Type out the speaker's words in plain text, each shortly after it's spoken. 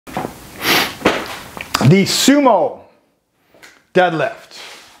the Sumo deadlift.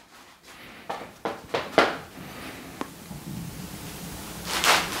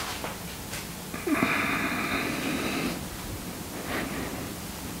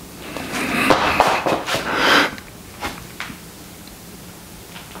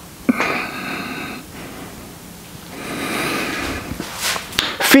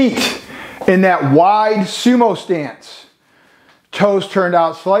 Feet in that wide sumo stance. Toes turned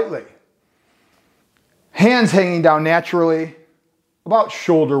out slightly. Hands hanging down naturally, about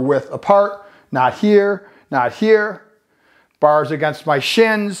shoulder width apart. Not here, not here. Bars against my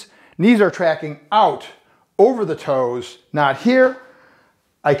shins. Knees are tracking out over the toes, not here.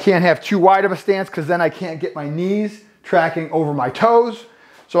 I can't have too wide of a stance because then I can't get my knees tracking over my toes.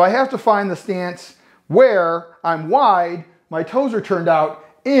 So I have to find the stance where I'm wide, my toes are turned out,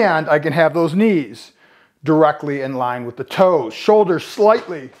 and I can have those knees directly in line with the toes. Shoulders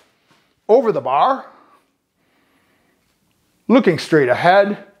slightly over the bar. Looking straight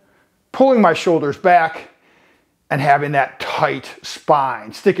ahead. Pulling my shoulders back and having that tight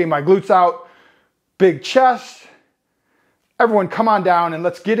spine. Sticking my glutes out. Big chest. Everyone come on down and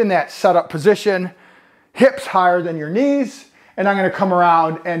let's get in that setup position. Hips higher than your knees. And I'm going to come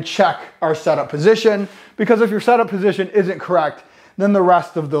around and check our setup position. Because if your setup position isn't correct, then the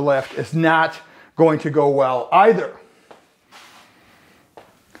rest of the lift is not going to go well either.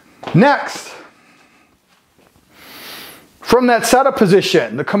 Next, from that setup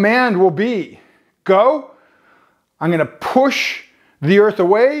position, the command will be go. I'm going to push the earth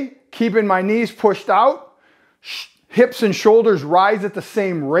away, keeping my knees pushed out. Hips and shoulders rise at the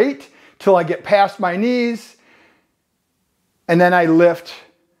same rate till I get past my knees. And then I lift,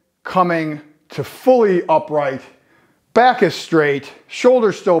 coming to fully upright. Back is straight,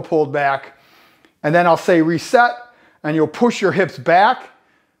 shoulders still pulled back, and then I'll say reset, and you'll push your hips back,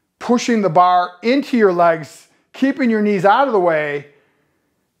 pushing the bar into your legs, keeping your knees out of the way,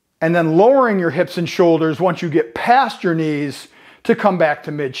 and then lowering your hips and shoulders once you get past your knees to come back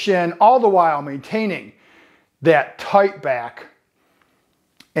to mid-shin, all the while maintaining that tight back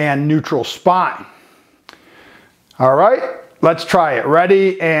and neutral spine. All right, let's try it.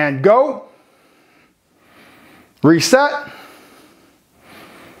 Ready and go. Reset.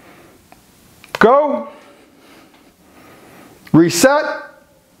 Go. Reset.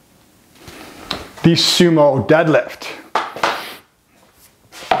 The Sumo deadlift.